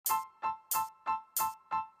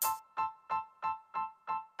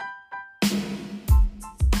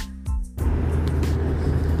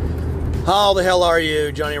How the hell are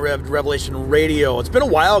you, Johnny Rev, Revelation Radio? It's been a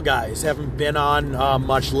while, guys. Haven't been on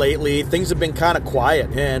much lately. Things have been kind of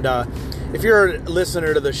quiet. And if you're a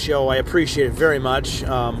listener to the show, I appreciate it very much.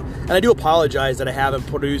 And I do apologize that I haven't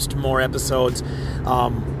produced more episodes.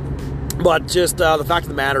 But just the fact of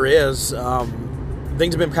the matter is,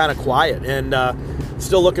 things have been kind of quiet. And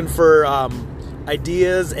still looking for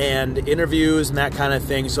ideas and interviews and that kind of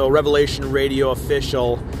thing. So Revelation Radio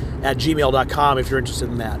Official at gmail.com if you're interested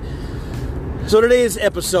in that. So today's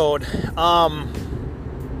episode,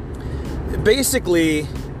 basically,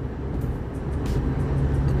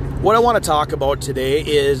 what I want to talk about today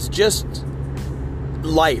is just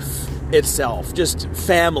life itself, just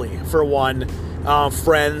family for one,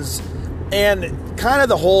 friends, and kind of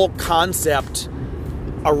the whole concept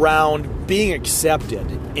around being accepted,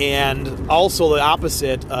 and also the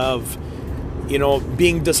opposite of,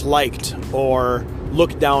 being disliked or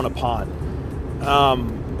looked down upon.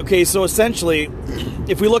 Okay, so essentially,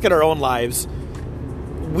 if we look at our own lives,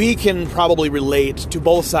 we can probably relate to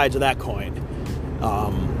both sides of that coin.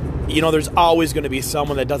 There's always going to be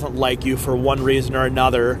someone that doesn't like you for one reason or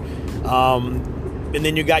another. And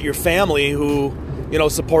then you got your family who,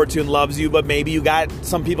 supports you and loves you, but maybe you got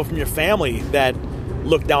some people from your family that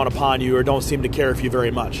look down upon you or don't seem to care for you very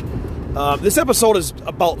much. This episode is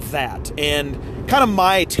about that and kind of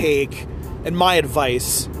my take and my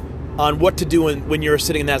advice on what to do when you're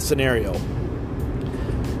sitting in that scenario.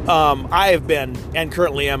 I have been and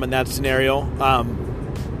currently am in that scenario.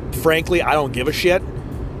 Frankly, I don't give a shit.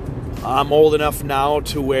 I'm old enough now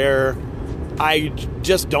to where I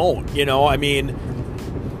just don't, when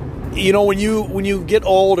you get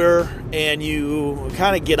older and you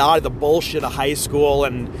kind of get out of the bullshit of high school,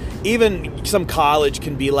 and even some college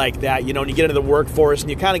can be like that, and you get into the workforce and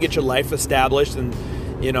you kind of get your life established, and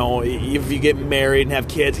if you get married and have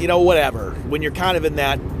kids, whatever. When you're kind of in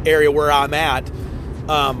that area where I'm at,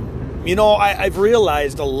 I've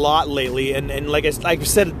realized a lot lately, and like I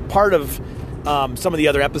said, part of some of the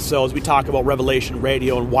other episodes, we talk about Revelation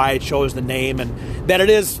Radio and why I chose the name, and that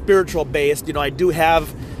it is spiritual based. I do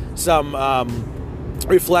have some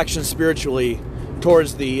reflection spiritually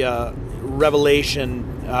towards the Revelation,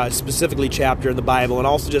 specifically chapter in the Bible, and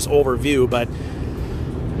also just overview. But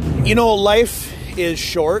life is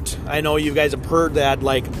short. I know you guys have heard that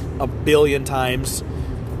like a billion times,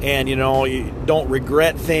 and you don't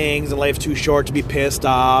regret things, and life's too short to be pissed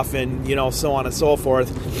off, and so on and so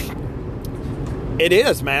forth. It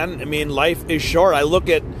is, man. I mean, life is short. I look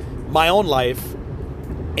at my own life,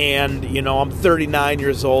 and I'm 39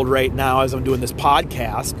 years old right now as I'm doing this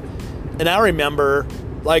podcast, and I remember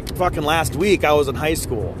like fucking last week I was in high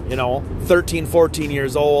school, 13, 14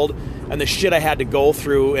 years old, and the shit I had to go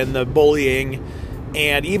through, and the bullying,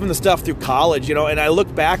 and even the stuff through college, and I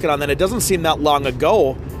look back on that. It doesn't seem that long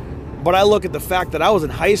ago, but I look at the fact that I was in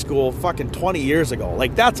high school fucking 20 years ago.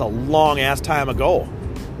 Like, that's a long-ass time ago.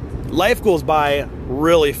 Life goes by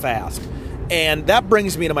really fast. And that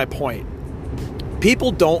brings me to my point.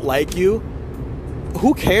 People don't like you.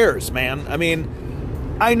 Who cares, man? I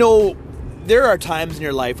mean, I know there are times in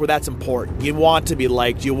your life where that's important. You want to be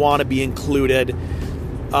liked. You want to be included.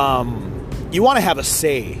 You want to have a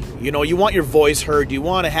say. You want your voice heard. You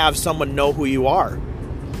want to have someone know who you are.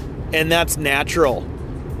 And that's natural.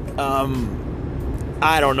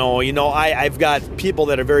 I don't know. I've got people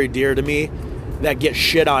that are very dear to me that get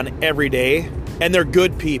shit on every day. And they're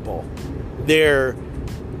good people. They're,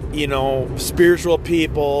 spiritual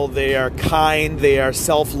people. They are kind. They are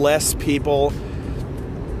selfless people.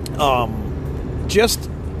 Just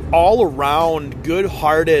all around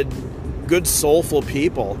good-hearted, good soulful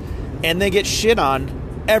people. And they get shit on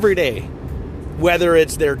every day, whether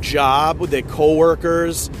it's their job, their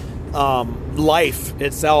coworkers, life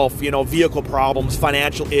itself, vehicle problems,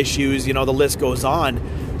 financial issues, the list goes on.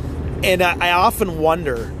 And I often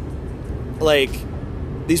wonder, like,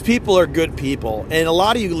 these people are good people, and a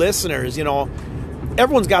lot of you listeners,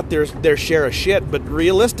 everyone's got their share of shit, but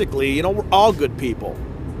realistically, we're all good people.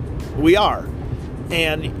 We are.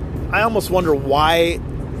 And I almost wonder why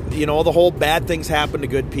the whole bad things happen to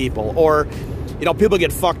good people, or people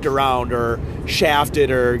get fucked around or shafted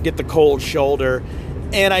or get the cold shoulder,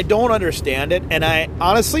 and I don't understand it. And I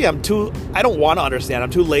don't want to understand. I'm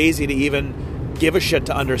too lazy to even give a shit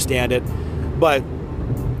to understand it. But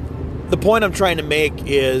the point I'm trying to make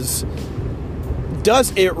is,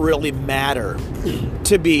 does it really matter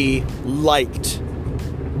to be liked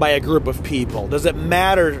by a group of people? Does it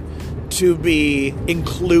matter to be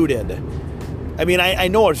included? I mean, I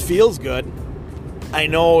know it feels good. I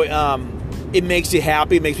know it makes you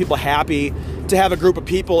happy, it makes people happy to have a group of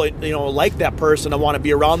people, like that person. I want to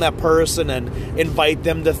be around that person and invite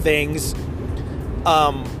them to things.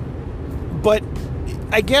 But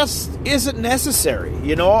I guess isn't necessary,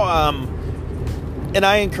 and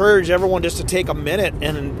I encourage everyone just to take a minute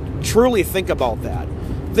and truly think about that.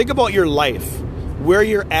 Think about your life, where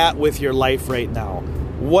you're at with your life right now.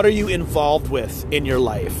 What are you involved with in your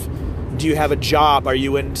life? Do you have a job? Are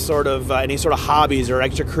you in any sort of hobbies or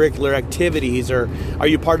extracurricular activities, or are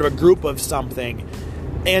you part of a group of something?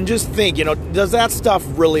 And just think, does that stuff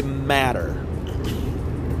really matter?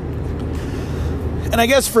 And I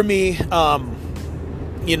guess for me, I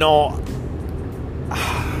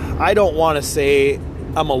don't want to say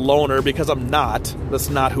I'm a loner, because I'm not. That's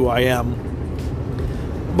not who I am.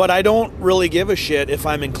 But I don't really give a shit if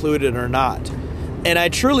I'm included or not. And I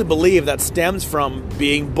truly believe that stems from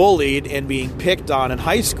being bullied and being picked on in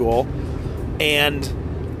high school and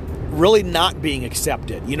really not being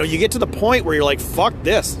accepted. You get to the point where you're like, fuck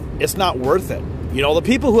this. It's not worth it. The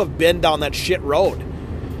people who have been down that shit road,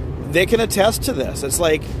 they can attest to this. It's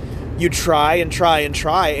like you try and try and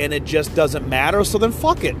try and it just doesn't matter. So then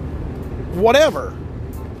fuck it. Whatever.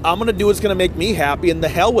 I'm going to do what's going to make me happy, and the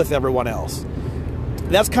hell with everyone else.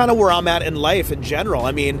 That's kind of where I'm at in life in general.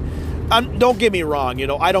 I mean, don't get me wrong,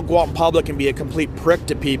 I don't go out in public and be a complete prick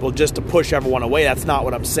to people just to push everyone away. That's not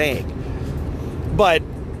what I'm saying. But,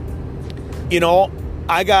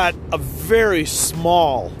 I got a very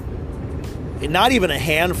small, not even a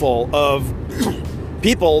handful of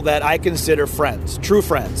people that I consider friends, true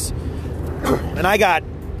friends. And I got,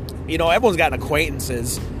 everyone's got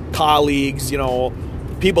acquaintances, colleagues,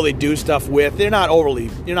 people they do stuff with. They're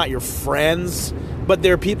not your friends, but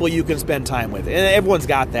they're people you can spend time with. And everyone's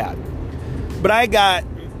got that. But I got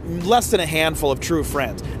less than a handful of true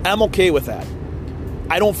friends. And I'm okay with that.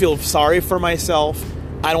 I don't feel sorry for myself.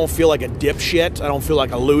 I don't feel like a dipshit. I don't feel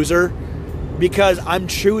like a loser, because I'm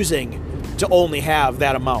choosing to only have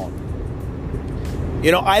that amount.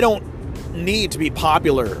 I don't need to be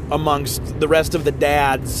popular amongst the rest of the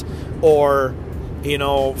dads or,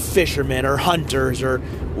 fishermen or hunters or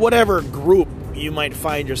whatever group you might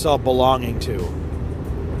find yourself belonging to.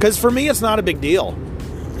 Because for me, it's not a big deal.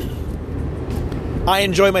 I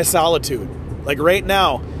enjoy my solitude. Like right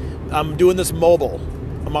now, I'm doing this mobile.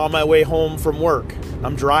 I'm on my way home from work.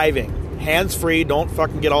 I'm driving. Hands-free, don't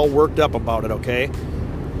fucking get all worked up about it, okay?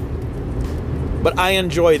 But I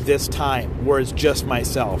enjoy this time where it's just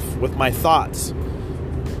myself with my thoughts.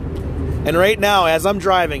 And right now, as I'm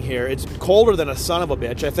driving here, it's colder than a son of a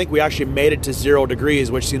bitch. I think we actually made it to 0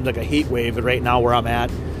 degrees, which seems like a heat wave right now where I'm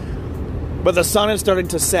at. But the sun is starting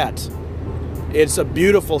to set. It's a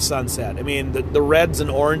beautiful sunset. I mean, the reds and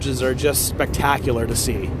oranges are just spectacular to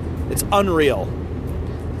see. It's unreal.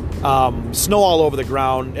 Snow all over the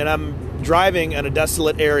ground, and I'm driving in a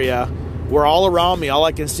desolate area where all around me, all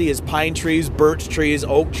I can see is pine trees, birch trees,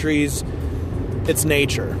 oak trees. It's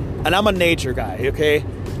nature. And I'm a nature guy, okay?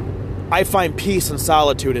 I find peace and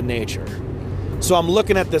solitude in nature. So I'm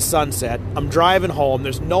looking at this sunset. I'm driving home.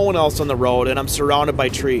 There's no one else on the road, and I'm surrounded by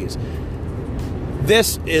trees.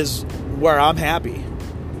 This is where I'm happy.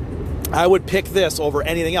 I would pick this over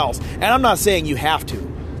anything else. And I'm not saying you have to.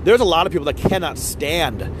 There's a lot of people that cannot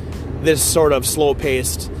stand this sort of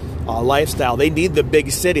slow-paced lifestyle. They need the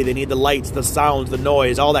big city. They need the lights, the sounds, the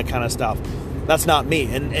noise, all that kind of stuff. That's not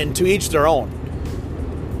me. And to each their own.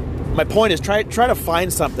 My point is try to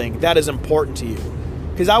find something that is important to you.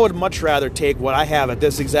 Because I would much rather take what I have at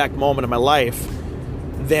this exact moment in my life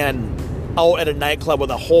than out at a nightclub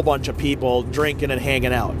with a whole bunch of people drinking and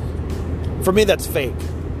hanging out. For me, that's fake.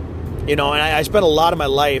 And I spent a lot of my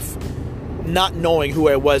life not knowing who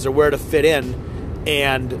I was or where to fit in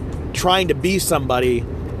and trying to be somebody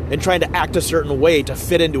and trying to act a certain way to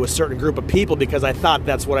fit into a certain group of people because I thought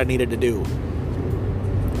that's what I needed to do.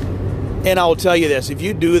 And I'll tell you this, if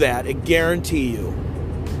you do that, I guarantee you,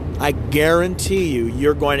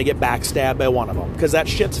 you're going to get backstabbed by one of them because that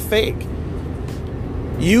shit's fake.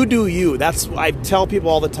 You do you. That's what I tell people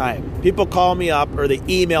all the time. People call me up or they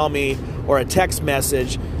email me or a text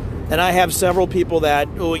message, and I have several people that,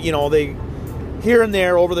 they here and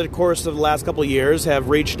there over the course of the last couple of years have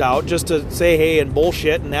reached out just to say hey and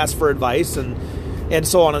bullshit and ask for advice and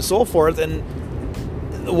so on and so forth. And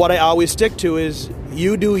what I always stick to is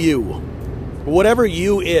you do you. Whatever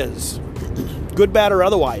you is, good, bad, or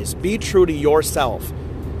otherwise, be true to yourself.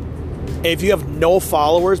 If you have no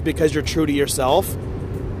followers because you're true to yourself,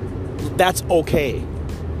 that's okay.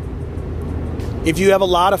 If you have a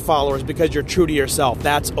lot of followers because you're true to yourself,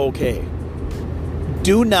 that's okay.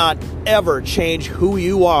 Do not ever change who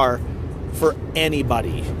you are for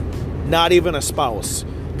anybody, not even a spouse.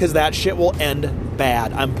 because that shit will end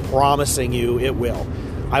bad. I'm promising you it will.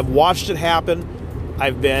 I've watched it happen.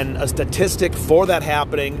 I've been a statistic for that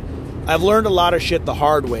happening. I've learned a lot of shit the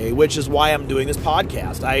hard way, which is why I'm doing this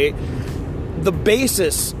podcast. The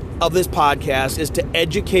basis of this podcast is to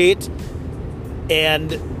educate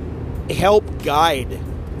and help guide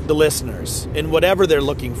the listeners in whatever they're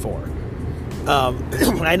looking for.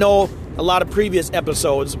 I know a lot of previous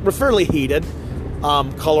episodes were fairly heated,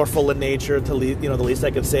 colorful in nature, the least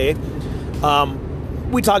I could say.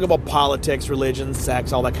 We talk about politics, religion,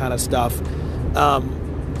 sex, all that kind of stuff.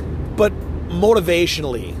 But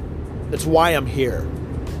motivationally, that's why I'm here.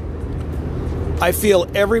 I feel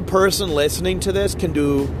every person listening to this can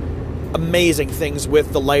do amazing things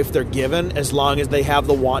with the life they're given as long as they have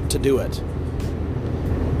the want to do it.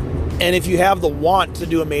 And if you have the want to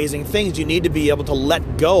do amazing things, you need to be able to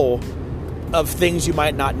let go of things you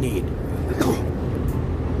might not need.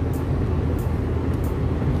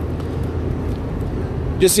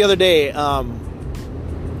 Just the other day, I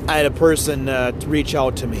had a person reach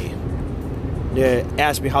out to me,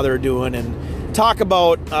 ask me how they're doing, and talk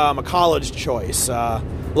about a college choice,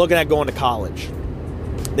 looking at going to college.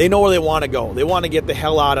 They know where they want to go. They want to get the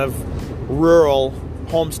hell out of rural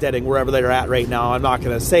homesteading, wherever they're at right now. I'm not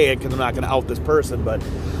going to say it because I'm not going to out this person, but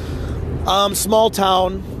small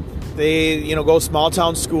town. They, go small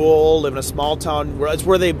town school, live in a small town. It's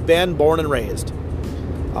where they've been born and raised.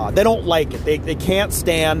 They don't like it. They can't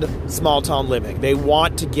stand small town living. They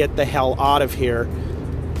want to get the hell out of here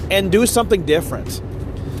and do something different.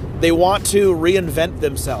 They want to reinvent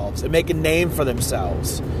themselves and make a name for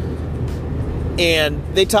themselves. And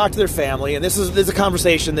they talk to their family, and this is a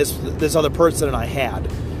conversation this other person and I had.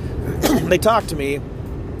 They talked to me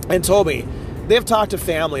and told me they've talked to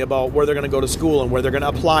family about where they're going to go to school and where they're going to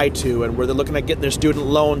apply to and where they're looking at getting their student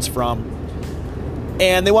loans from.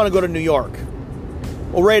 And they want to go to New York.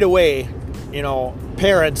 Well, right away,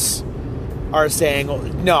 parents are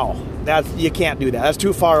saying, no, you can't do that. That's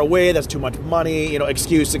too far away. That's too much money.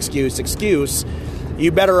 Excuse.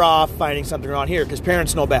 You're better off finding something around here because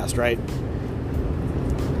parents know best, right?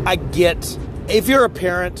 I get, if you're a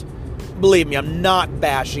parent, believe me, I'm not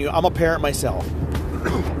bashing you. I'm a parent myself.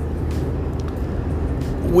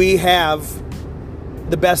 We have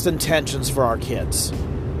the best intentions for our kids.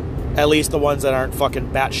 At least the ones that aren't fucking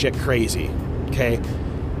batshit crazy. Okay?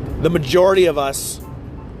 The majority of us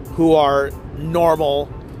who are normal,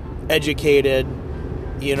 educated,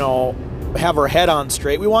 have our head on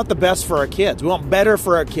straight, we want the best for our kids. We want better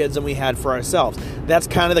for our kids than we had for ourselves. That's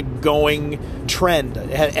kind of the going trend,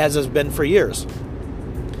 as has been for years.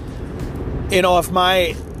 I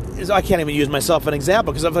can't even use myself as an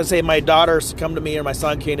example, because if I say my daughters come to me or my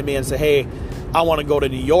son came to me and say, hey, I want to go to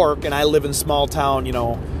New York and I live in small town,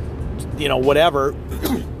 whatever,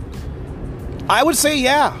 I would say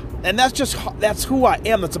yeah. And that's who I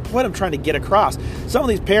am. That's the point I'm trying to get across. Some of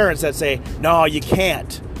these parents that say, no, you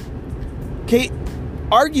can't. Okay,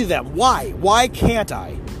 argue them. Why? Why can't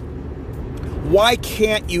I? Why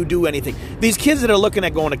can't you do anything? These kids that are looking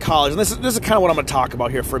at going to college, and this is kind of what I'm going to talk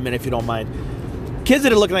about here for a minute, if you don't mind. Kids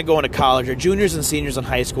that are looking at going to college are juniors and seniors in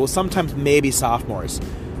high school, sometimes maybe sophomores.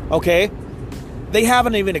 Okay? They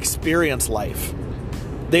haven't even experienced life.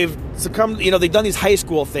 They've succumbed, they've done these high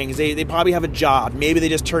school things. They probably have a job. Maybe they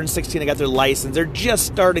just turned 16 and got their license. They're just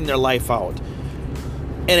starting their life out.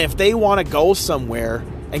 And if they want to go somewhere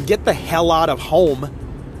and get the hell out of home,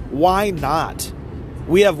 why not?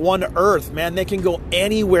 We have one Earth, man. They can go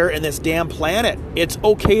anywhere in this damn planet. It's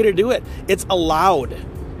okay to do it. It's allowed.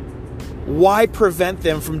 Why prevent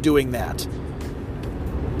them from doing that?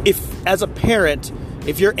 If, as a parent,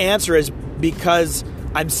 if your answer is because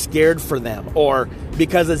I'm scared for them, or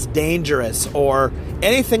because it's dangerous, or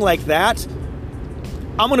anything like that,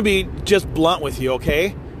 I'm going to be just blunt with you,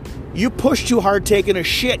 okay? You push too hard taking a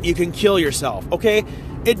shit, you can kill yourself, okay?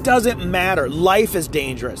 It doesn't matter. Life is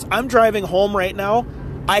dangerous. I'm driving home right now.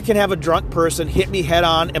 I can have a drunk person hit me head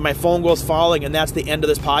on and my phone goes falling, and that's the end of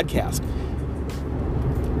this podcast.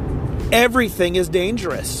 Everything is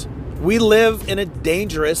dangerous. We live in a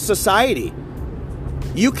dangerous society.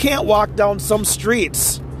 You can't walk down some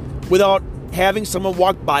streets without having someone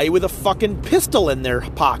walk by you with a fucking pistol in their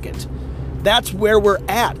pocket. That's where we're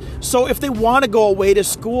at. So if they want to go away to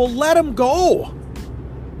school, let them go.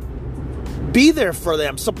 Be there for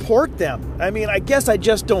them. Support them. I mean, I guess I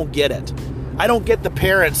just don't get it. I don't get the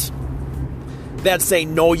parents that say,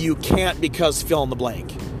 no, you can't because fill in the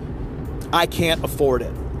blank. I can't afford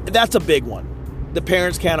it. That's a big one. The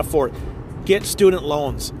parents can't afford it. Get student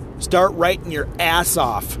loans. Start writing your ass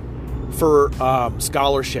off for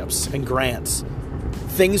scholarships and grants.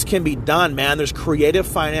 Things can be done, man. There's creative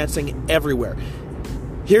financing everywhere.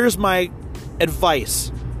 Here's my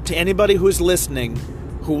advice to anybody who's listening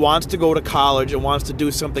who wants to go to college and wants to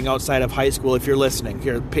do something outside of high school. If you're listening,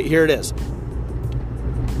 here it is.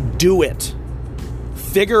 Do it.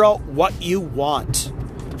 Figure out what you want.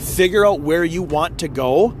 Figure out where you want to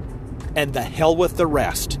go, and the hell with the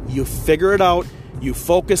rest. You figure it out, you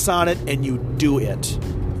focus on it, and you do it.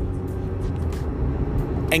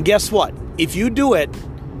 And guess what? If you do it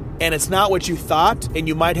and it's not what you thought, and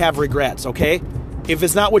you might have regrets, okay? If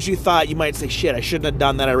it's not what you thought, you might say, shit, I shouldn't have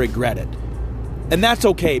done that, I regret it. And that's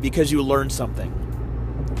okay, because you learned something.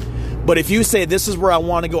 But if you say, this is where I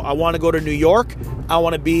want to go, I want to go to New York, I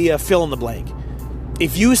want to be a fill in the blank.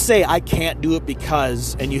 If you say, I can't do it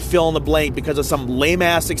because, and you fill in the blank because of some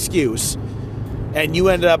lame-ass excuse, and you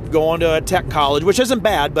end up going to a tech college, which isn't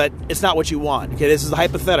bad, but it's not what you want. Okay, this is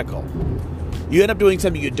hypothetical. You end up doing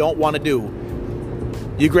something you don't want to do.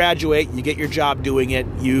 You graduate, you get your job doing it,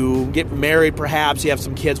 you get married perhaps, you have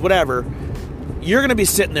some kids, whatever. You're going to be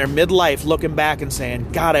sitting there midlife looking back and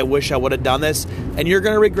saying, God, I wish I would have done this, and you're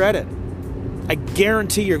going to regret it. I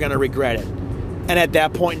guarantee you're going to regret it. And at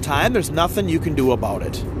that point in time, there's nothing you can do about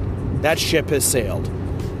it. That ship has sailed.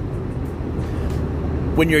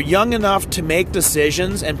 When you're young enough to make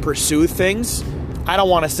decisions and pursue things, I don't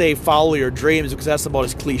want to say follow your dreams, because that's about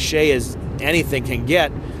as cliche as anything can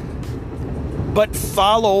get. But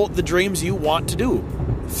follow the dreams you want to do.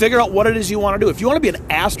 Figure out what it is you want to do. If you want to be an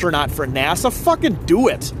astronaut for NASA, fucking do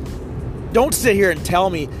it. Don't sit here and tell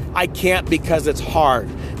me I can't because it's hard,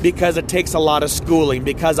 because it takes a lot of schooling,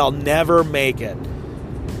 because I'll never make it.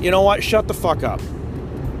 You know what? Shut the fuck up.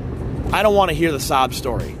 I don't want to hear the sob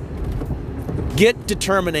story. Get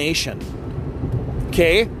determination.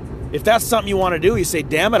 Okay? If that's something you want to do, you say,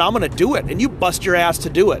 damn it, I'm going to do it. And you bust your ass to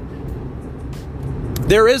do it.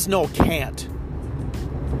 There is no can't.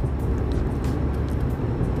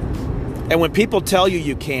 And when people tell you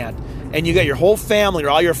you can't, and you got your whole family or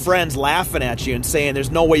all your friends laughing at you and saying there's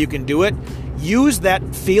no way you can do it, use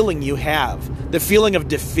that feeling you have, the feeling of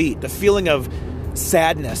defeat, the feeling of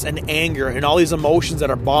sadness and anger and all these emotions that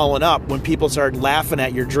are balling up when people start laughing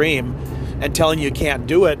at your dream and telling you can't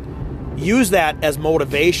do it. Use that as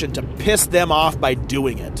motivation to piss them off by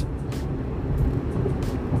doing it.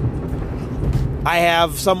 I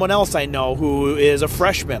have someone else I know who is a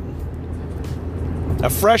freshman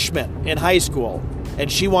in high school,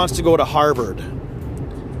 and she wants to go to Harvard.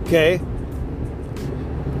 Okay?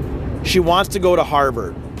 She wants to go to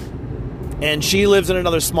Harvard. And she lives in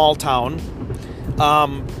another small town.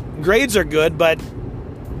 Grades are good, but,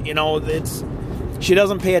 you know, she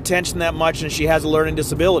doesn't pay attention that much, and she has a learning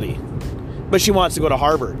disability. But she wants to go to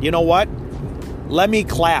Harvard. You know what? Let me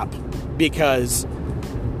clap, because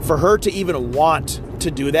for her to even want to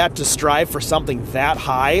do that, to strive for something that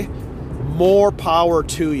high, more power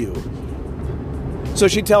to you. So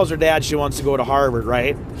she tells her dad she wants to go to Harvard,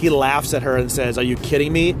 right? He laughs at her and says, are you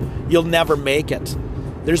kidding me? You'll never make it.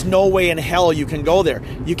 There's no way in hell you can go there.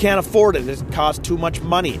 You can't afford it. It costs too much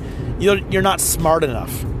money. You're not smart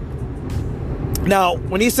enough. Now,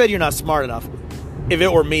 when he said you're not smart enough, if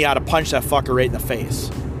it were me, I'd have punched that fucker right in the face.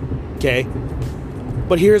 Okay?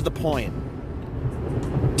 But here's the point.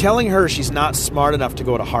 Telling her she's not smart enough to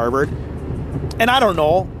go to Harvard, and I don't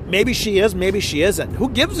know, maybe she is, maybe she isn't. Who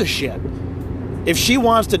gives a shit? If she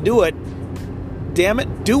wants to do it, damn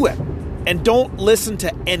it, do it. And don't listen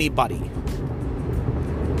to anybody.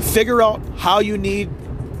 Figure out how you need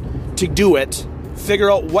to do it.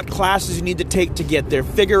 Figure out what classes you need to take to get there.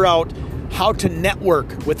 Figure out how to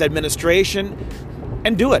network with administration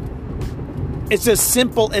and do it. It's as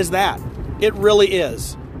simple as that. It really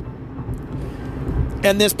is.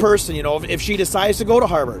 And this person, you know, if she decides to go to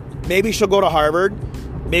Harvard, maybe she'll go to Harvard,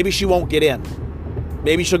 maybe she won't get in.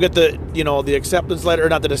 Maybe she'll get the acceptance letter, or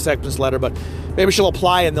not the acceptance letter, but maybe she'll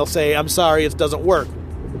apply and they'll say, I'm sorry, it doesn't work.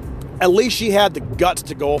 At least she had the guts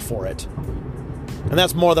to go for it. And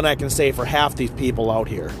that's more than I can say for half these people out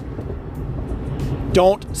here.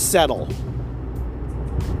 Don't settle.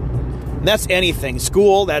 And that's anything.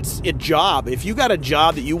 School, that's a job. If you got a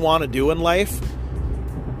job that you want to do in life,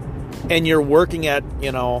 and you're working at,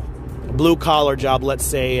 a blue-collar job, let's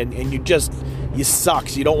say, and you suck,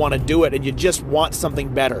 so you don't want to do it, and you just want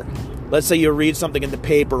something better. Let's say you read something in the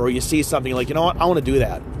paper, or you see something like, you know what, I want to do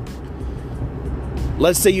that.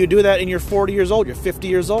 Let's say you do that and you're 40 years old, you're 50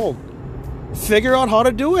 years old. Figure out how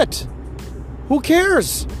to do it. Who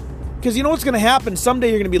cares? Because you know what's going to happen? Someday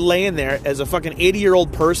you're going to be laying there as a fucking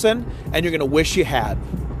 80-year-old person, and you're going to wish you had.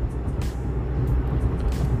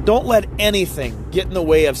 Don't let anything get in the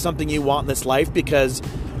way of something you want in this life, because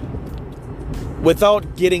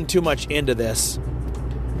without getting too much into this,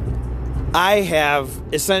 I have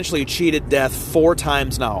essentially cheated death 4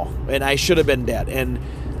 times now, and I should have been dead. And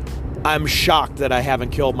I'm shocked that I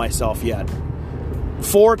haven't killed myself yet.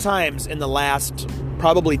 4 times in the last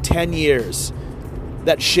probably 10 years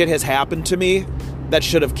that shit has happened to me that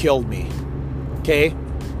should have killed me. Okay?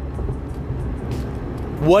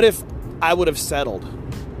 What if I would have settled?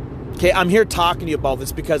 Okay, I'm here talking to you about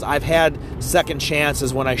this because I've had second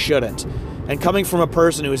chances when I shouldn't. And coming from a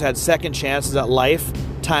person who's had second chances at life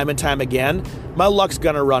time and time again, my luck's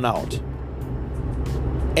gonna run out.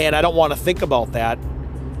 And I don't want to think about that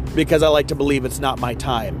because I like to believe it's not my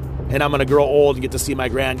time. And I'm gonna grow old and get to see my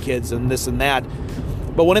grandkids and this and that.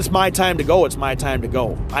 But when it's my time to go, it's my time to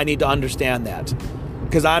go. I need to understand that.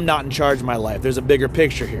 Because I'm not in charge of my life. There's a bigger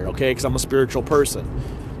picture here, okay? Because I'm a spiritual person.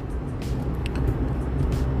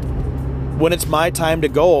 When it's my time to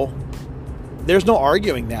go, there's no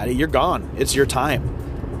arguing that. You're gone. It's your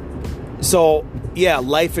time. So, yeah,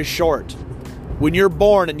 life is short. When you're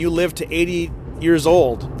born and you live to 80 years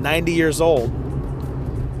old, 90 years old,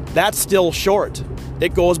 that's still short.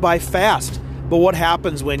 It goes by fast. But what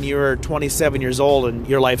happens when you're 27 years old and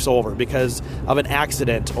your life's over because of an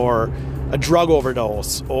accident or a drug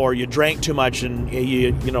overdose or you drank too much and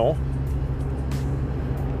you know,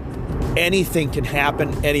 anything can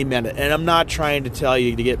happen any minute. And I'm not trying to tell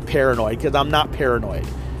you to get paranoid because I'm not paranoid.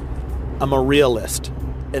 I'm a realist.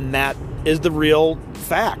 And that is the real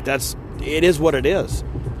fact. It is what it is.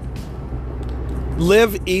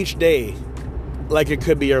 Live each day like it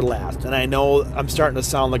could be your last. And I know I'm starting to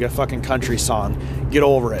sound like a fucking country song. Get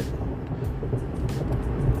over it.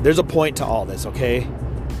 There's a point to all this, okay?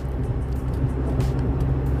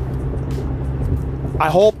 I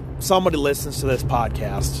hope somebody listens to this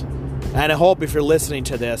podcast. And I hope if you're listening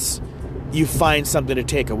to this, you find something to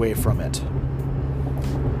take away from it.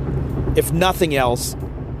 If nothing else,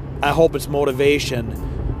 I hope it's motivation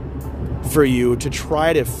for you to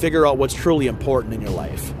try to figure out what's truly important in your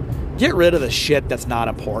life. Get rid of the shit that's not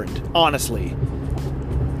important, honestly.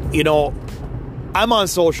 You know, I'm on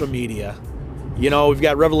social media. You know, we've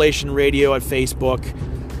got Revelation Radio at Facebook.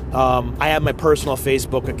 I have my personal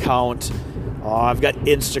Facebook account. I've got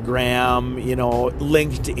Instagram, you know,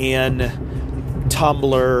 LinkedIn,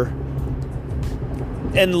 Tumblr.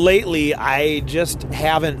 And lately, I just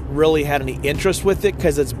haven't really had any interest with it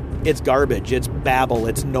because it's garbage, it's babble,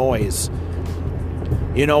 it's noise.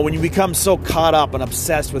 You know, when you become so caught up and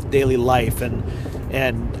obsessed with daily life and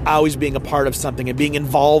always being a part of something and being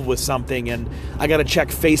involved with something, and I got to check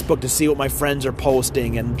Facebook to see what my friends are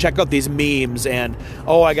posting and check out these memes, and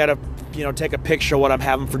I got to, you know, take a picture of what I'm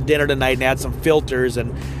having for dinner tonight and add some filters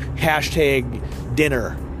and hashtag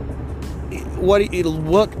dinner. What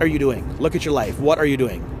are you doing? Look at your life. What are you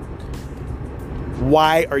doing?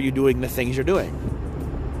 Why are you doing the things you're doing?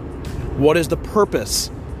 What is the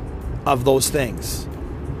purpose of those things?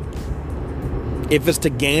 If it's to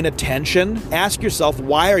gain attention, ask yourself,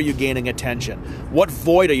 why are you gaining attention? What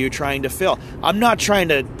void are you trying to fill? I'm not trying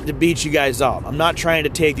to beat you guys up. I'm not trying to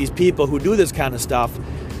take these people who do this kind of stuff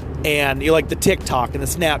and you like the TikTok and the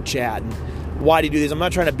Snapchat and why do you do this? I'm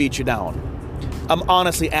not trying to beat you down. I'm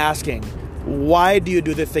honestly asking, why do you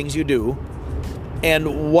do the things you do?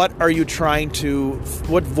 And what void are you trying to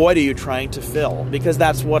fill? Because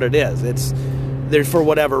that's what it is. It's there for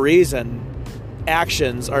whatever reason,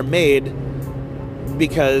 actions are made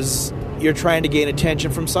because you're trying to gain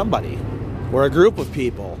attention from somebody or a group of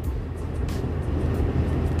people.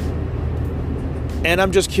 And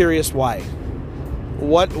I'm just curious why.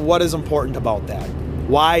 What is important about that?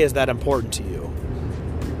 Why is that important to you?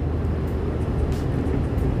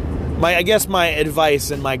 I guess my advice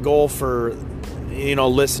and my goal for, you know,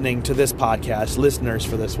 listening to this podcast, listeners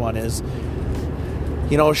for this one is,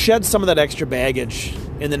 you know, shed some of that extra baggage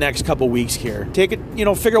in the next couple weeks here. Take it, you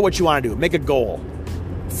know, figure out what you want to do. Make a goal.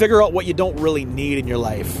 Figure out what you don't really need in your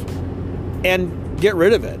life and get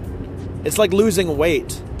rid of it. It's like losing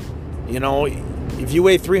weight. You know, if you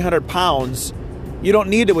weigh 300 pounds, you don't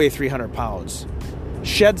need to weigh 300 pounds.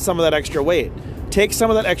 Shed some of that extra weight. Take some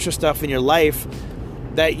of that extra stuff in your life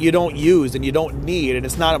that you don't use and you don't need and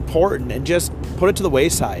it's not important, and just put it to the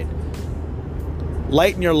wayside.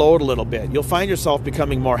 Lighten your load a little bit. You'll find yourself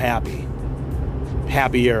becoming more happy.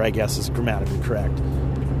 Happier, I guess, is grammatically correct.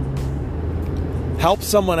 Help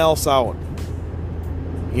someone else out.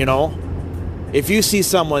 You know, if you see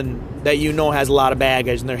someone that you know has a lot of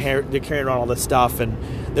baggage and they're carrying around all this stuff and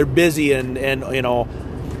they're busy and you know,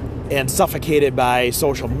 and suffocated by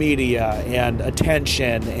social media and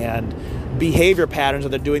attention and behavior patterns that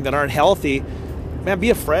they're doing that aren't healthy, man, be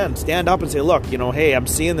a friend. Stand up and say, look, you know, hey, I'm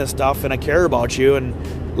seeing this stuff and I care about you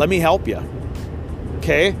and let me help you.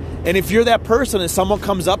 Okay? And if you're that person and someone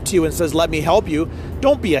comes up to you and says, let me help you,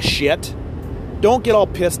 don't be a shit. Don't get all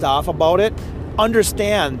pissed off about it.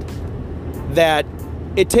 Understand that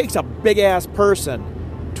it takes a big-ass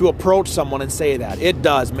person to approach someone and say that. It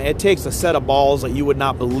does, man. It takes a set of balls that you would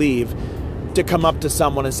not believe to come up to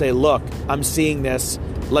someone and say, look, I'm seeing this.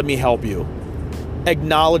 Let me help you.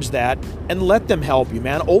 Acknowledge that and let them help you,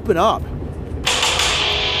 man. Open up.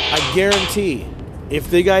 I guarantee if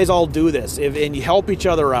the guys all do this, and you help each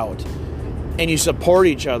other out and you support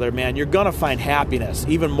each other, man, you're going to find happiness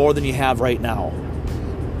even more than you have right now.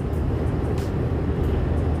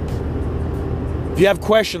 If you have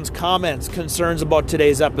questions, comments, concerns about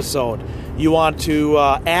today's episode, you want to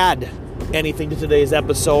add anything to today's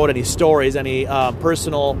episode, any stories, any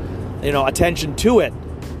personal, attention to it,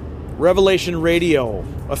 Revelation Radio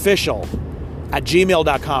Official at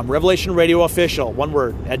gmail.com. Revelation Radio Official, one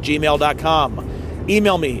word, at gmail.com.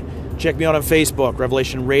 Email me. Check me out on Facebook,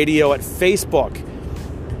 Revelation Radio at Facebook.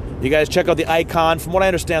 You guys check out the icon. From what I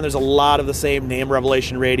understand, there's a lot of the same name,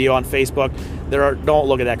 Revelation Radio, on Facebook. Don't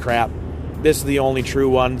look at that crap. This is the only true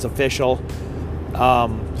one. It's official.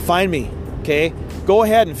 Find me, okay? Go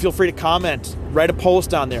ahead and feel free to comment. Write a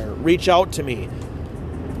post on there. Reach out to me.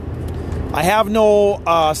 I have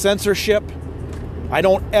no censorship. I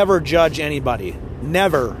don't ever judge anybody.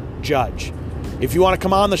 Never judge. If you want to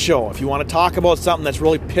come on the show, if you want to talk about something that's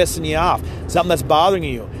really pissing you off, something that's bothering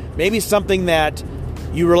you, maybe something that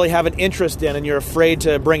you really have an interest in and you're afraid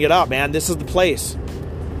to bring it up, man, this is the place.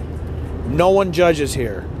 No one judges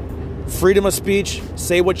here. Freedom of speech,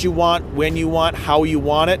 say what you want, when you want, how you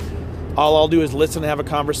want it. All I'll do is listen and have a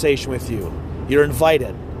conversation with you. You're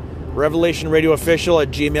invited. Revelation Radio Official at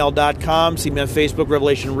gmail.com. See me on Facebook,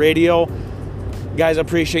 Revelation Radio. Guys, I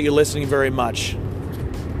appreciate you listening very much.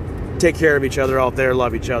 Take care of each other out there.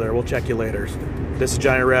 Love each other. We'll check you later. This is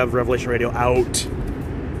Johnny Rev, Revelation Radio, out.